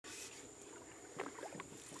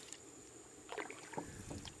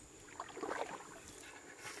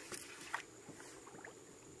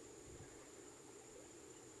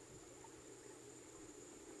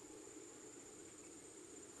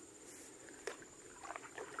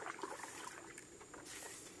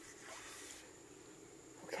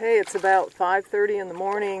Okay, it's about 5:30 in the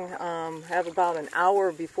morning. Have about an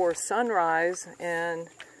hour before sunrise, and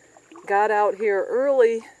got out here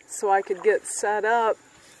early so I could get set up.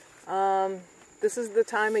 This is the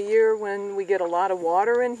time of year when we get a lot of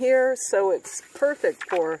water in here, so it's perfect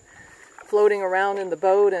for floating around in the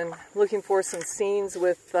boat and looking for some scenes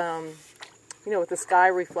with, with the sky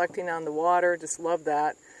reflecting on the water. Just love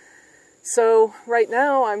that. So right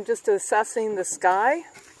now I'm just assessing the sky,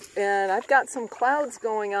 and I've got some clouds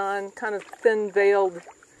going on, kind of thin-veiled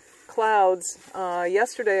clouds.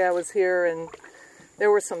 Yesterday I was here and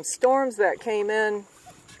there were some storms that came in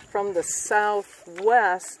from the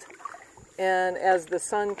southwest, and as the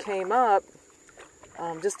sun came up,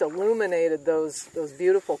 just illuminated those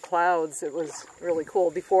beautiful clouds. It was really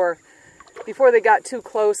cool before they got too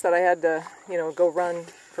close that I had to, go run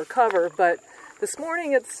for cover. But this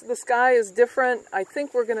morning the sky is different. I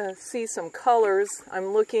think we're going to see some colors. I'm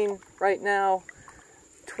looking right now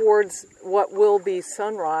towards what will be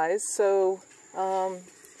sunrise. So I'm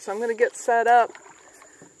going to get set up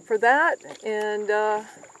for that, and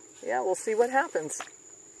yeah, we'll see what happens.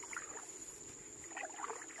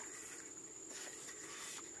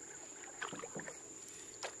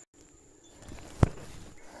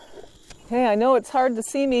 Hey, I know it's hard to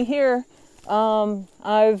see me here.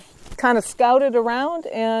 I've kind of scouted around,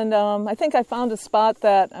 and I think I found a spot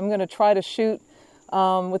that I'm going to try to shoot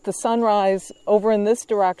with the sunrise over in this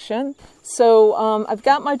direction. So I've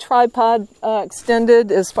got my tripod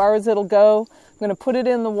extended as far as it'll go. I'm going to put it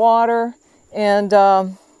in the water and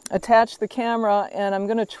attach the camera, and I'm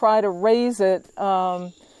going to try to raise it a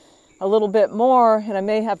little bit more, and I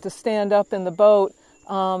may have to stand up in the boat.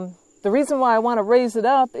 The reason why I want to raise it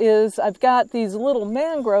up is I've got these little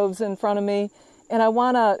mangroves in front of me, and I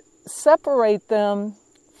want to separate them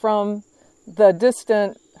from the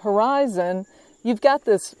distant horizon. You've got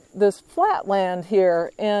this flat land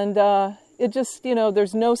here, and it just,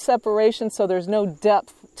 there's no separation, so there's no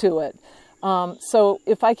depth to it. So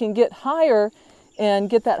if I can get higher and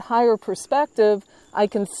get that higher perspective, I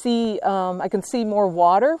can see more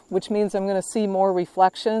water, which means I'm going to see more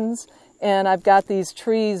reflections. And I've got these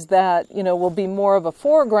trees that, will be more of a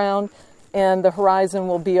foreground, and the horizon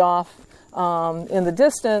will be off in the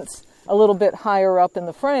distance, a little bit higher up in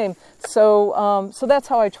the frame. So that's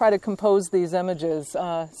how I try to compose these images.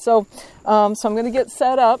 So I'm going to get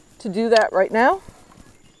set up to do that right now.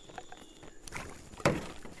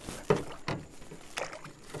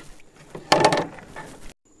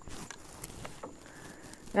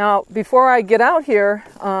 Now, before I get out here,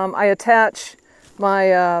 I attach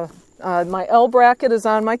my my L bracket is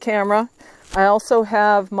on my camera. I also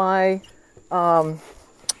have my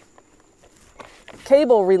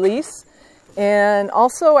cable release, and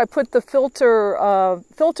also I put the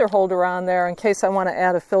filter holder on there in case I want to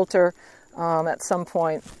add a filter at some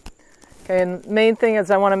point. Okay, and the main thing is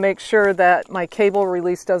I want to make sure that my cable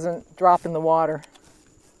release doesn't drop in the water.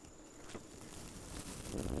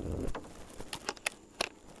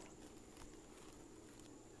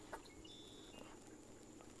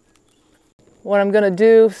 What I'm going to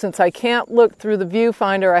do, since I can't look through the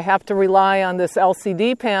viewfinder, I have to rely on this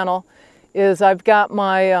LCD panel, is I've got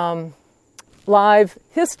my live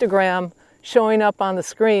histogram showing up on the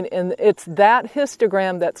screen, and it's that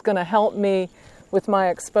histogram that's going to help me with my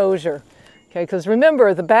exposure. Okay, because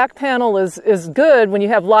remember, the back panel is good. When you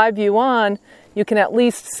have live view on, you can at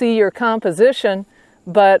least see your composition,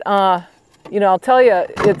 but I'll tell you,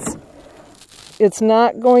 it's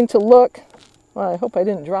not going to look, well, I hope I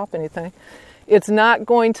didn't drop anything. It's not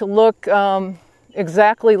going to look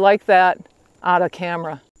exactly like that out of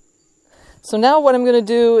camera. So now what I'm going to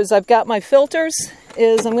do is I've got my filters,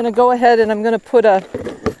 is I'm going to go ahead and I'm going to put a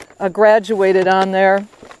graduated on there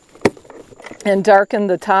and darken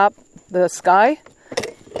the top, the sky.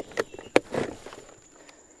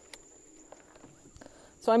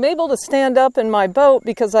 So I'm able to stand up in my boat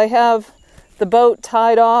because I have the boat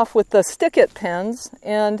tied off with the stick-it pins,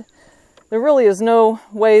 and there really is no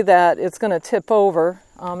way that it's going to tip over.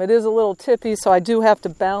 It is a little tippy, so I do have to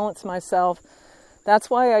balance myself. That's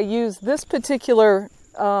why I use this particular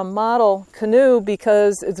model canoe,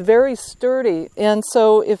 because it's very sturdy. And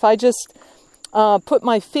so if I just put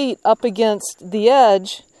my feet up against the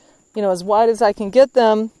edge, as wide as I can get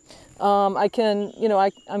them, I can,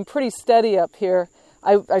 I'm pretty steady up here.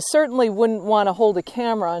 I certainly wouldn't want to hold a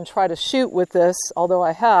camera and try to shoot with this, although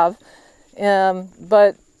I have.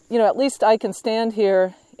 But at least I can stand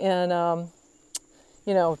here and,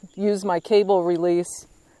 use my cable release.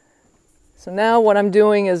 So now what I'm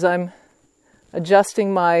doing is I'm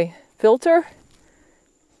adjusting my filter,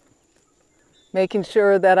 making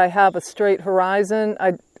sure that I have a straight horizon.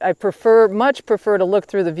 I much prefer to look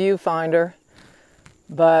through the viewfinder,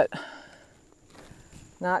 but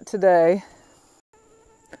not today.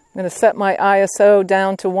 I'm going to set my ISO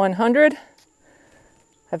down to 100.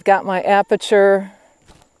 I've got my aperture.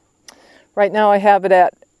 Right now I have it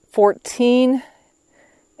at 14,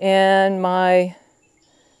 and my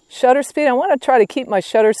shutter speed, I want to try to keep my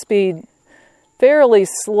shutter speed fairly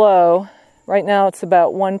slow. Right now it's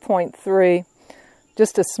about 1.3,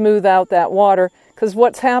 just to smooth out that water. Because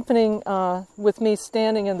what's happening with me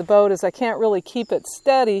standing in the boat is I can't really keep it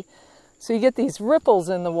steady, so you get these ripples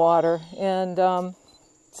in the water, and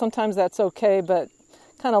sometimes that's okay, but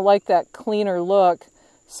kind of like that cleaner look.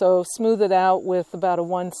 So smooth it out with about a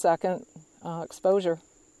 1 second exposure.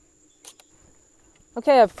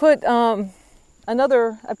 Okay, I've put I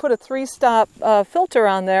put a 3-stop filter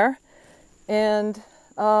on there, and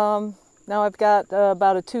now I've got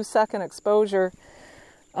about a 2-second exposure.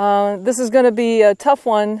 This is going to be a tough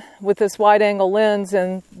one with this wide-angle lens,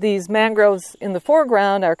 and these mangroves in the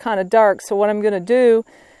foreground are kind of dark, so what I'm going to do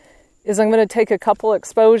is I'm going to take a couple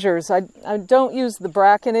exposures. I don't use the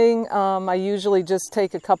bracketing. I usually just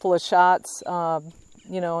take a couple of shots,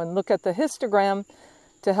 and look at the histogram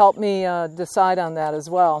to help me decide on that as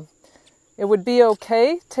well. It would be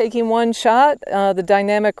okay taking one shot. The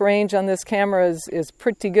dynamic range on this camera is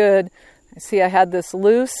pretty good. I see I had this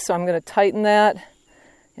loose, so I'm going to tighten that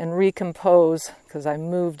and recompose because I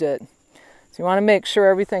moved it. So you want to make sure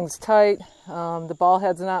everything's tight, the ball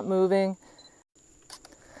head's not moving.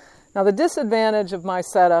 Now the disadvantage of my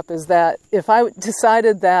setup is that if I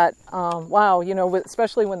decided that, wow,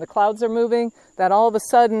 especially when the clouds are moving, that all of a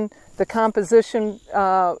sudden the composition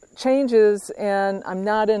changes and I'm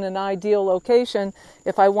not in an ideal location,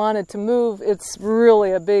 if I wanted to move, it's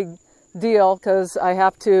really a big deal because I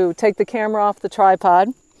have to take the camera off the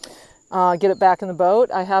tripod, get it back in the boat.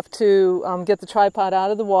 I have to get the tripod out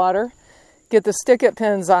of the water, get the stick-it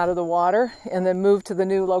pins out of the water, and then move to the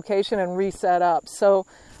new location and reset up. So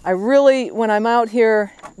I really, when I'm out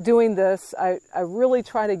here doing this, I really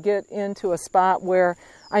try to get into a spot where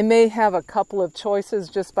I may have a couple of choices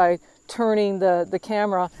just by turning the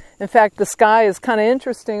camera. In fact, the sky is kind of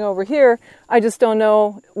interesting over here. I just don't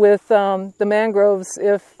know with the mangroves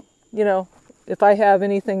if I have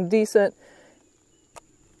anything decent,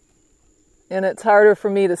 and it's harder for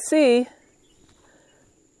me to see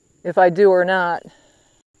if I do or not.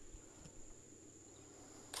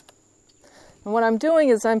 And what I'm doing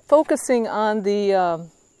is I'm focusing on the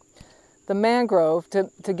mangrove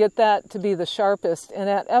to get that to be the sharpest. And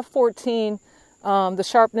at f14, the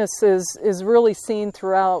sharpness is really seen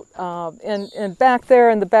throughout. And back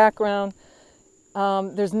there in the background,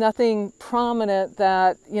 there's nothing prominent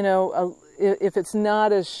that, if it's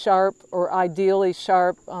not as sharp or ideally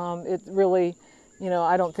sharp, it really,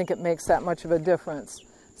 I don't think it makes that much of a difference.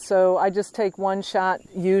 So I just take one shot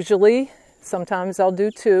usually. Sometimes I'll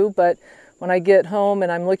do two, but when I get home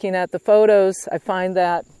and I'm looking at the photos, I find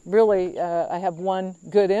that really I have one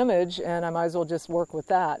good image and I might as well just work with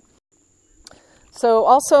that. So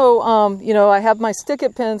also, I have my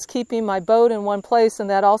stick-it pins keeping my boat in one place, and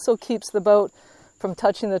that also keeps the boat from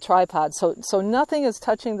touching the tripod. So nothing is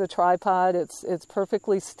touching the tripod. It's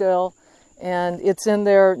perfectly still, and it's in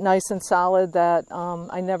there nice and solid that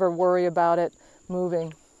I never worry about it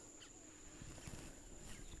moving.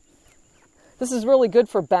 This is really good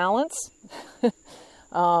for balance.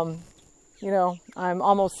 I'm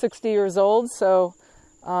almost 60 years old, so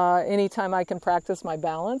anytime I can practice my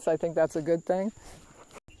balance, I think that's a good thing.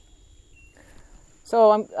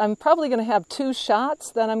 So I'm probably going to have two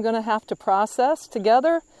shots that I'm going to have to process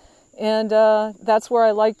together, and that's where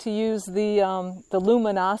I like to use the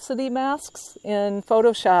luminosity masks in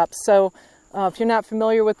Photoshop. So if you're not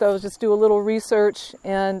familiar with those, just do a little research,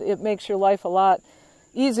 and it makes your life a lot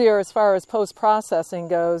easier as far as post-processing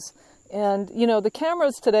goes. And the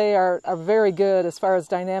cameras today are very good as far as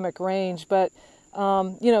dynamic range, but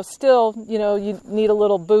still you need a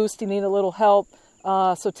little boost, you need a little help.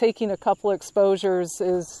 So taking a couple exposures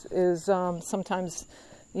is sometimes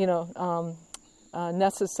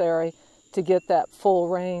necessary to get that full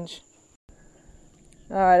range.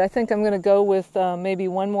 All right, I think I'm going to go with maybe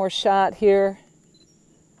one more shot here.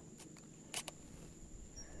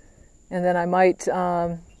 And then I might,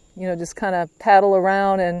 just kind of paddle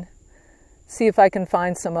around and see if I can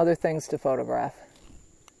find some other things to photograph.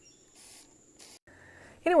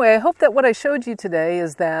 Anyway, I hope that what I showed you today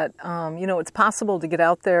is that, it's possible to get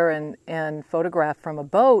out there and photograph from a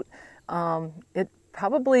boat. It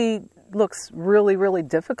probably looks really, really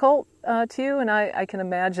difficult to you, and I can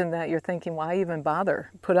imagine that you're thinking, why even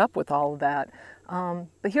bother put up with all of that?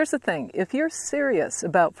 But here's the thing. If you're serious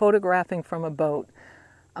about photographing from a boat,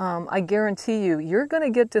 I guarantee you, you're going to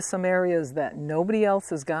get to some areas that nobody else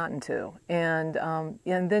has gotten to, and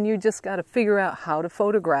then you just got to figure out how to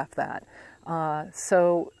photograph that.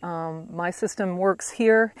 My system works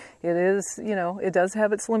here. It is, it does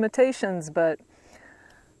have its limitations, but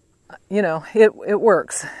it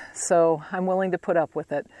works. So I'm willing to put up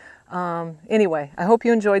with it. Anyway, I hope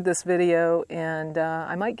you enjoyed this video, and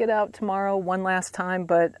I might get out tomorrow one last time,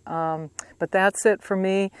 but that's it for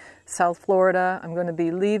me. South Florida, I'm going to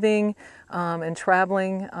be leaving and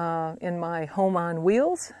traveling in my home on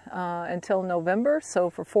wheels until November. So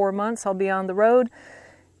for 4 months I'll be on the road,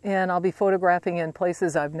 and I'll be photographing in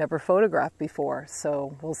places I've never photographed before.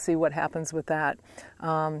 So we'll see what happens with that.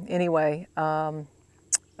 Anyway, if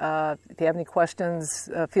you have any questions,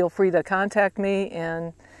 feel free to contact me,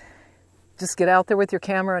 and just get out there with your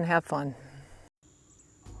camera and have fun.